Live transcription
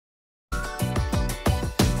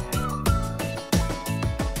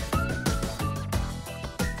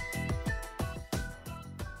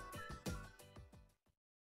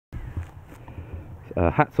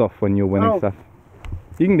hats off when you're winning stuff.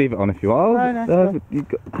 You can leave it on if you want. No, no, you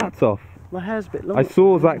got, hats off. My hair's a bit long. I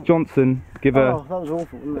saw Zach Johnson give a... Oh, that was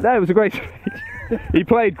awful, wasn't it? No, it was a great speech. He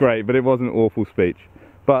played great, but it wasn't an awful speech.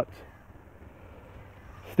 But,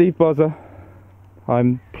 Steve Buzza,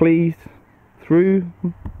 I'm pleased through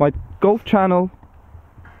my golf channel,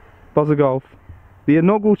 Buzza Golf, the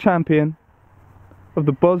inaugural champion of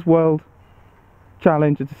the Buzzworld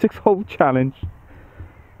Challenge. It's a 6-hole challenge.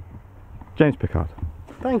 James Pickard.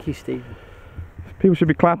 Thank you, Stephen. People should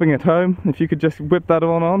be clapping at home. If you could just whip that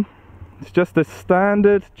on. It's just a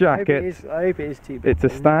standard jacket. I hope it is too big. It's a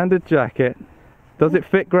standard jacket. Does it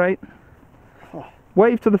fit great? Oh.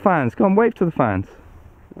 Wave to the fans. Come on, wave to the fans.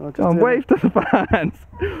 Come on, wave to the fans.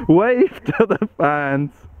 Wave to the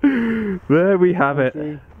fans. There we have it.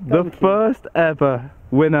 The first ever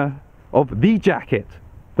winner of the jacket.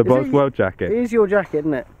 The Buzzworld jacket. It is your jacket,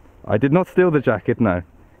 isn't it? I did not steal the jacket, no.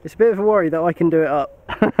 It's a bit of a worry that I can do it up.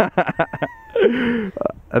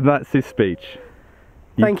 And that's his speech.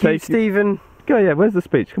 Thank you, Stephen. Go, yeah, where's the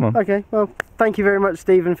speech? Come on. Okay, well, thank you very much,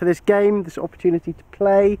 Stephen, for this game, this opportunity to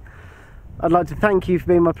play. I'd like to thank you for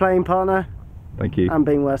being my playing partner. Thank you. And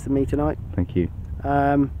being worse than me tonight. Thank you.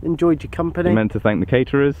 Enjoyed your company. You meant to thank the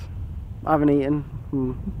caterers. I haven't eaten.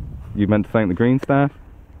 You meant to thank the green staff.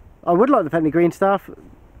 I would like to thank the green staff.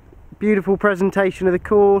 Beautiful presentation of the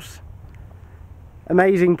course.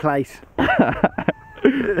 Amazing place.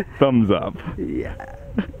 Thumbs up. Yeah.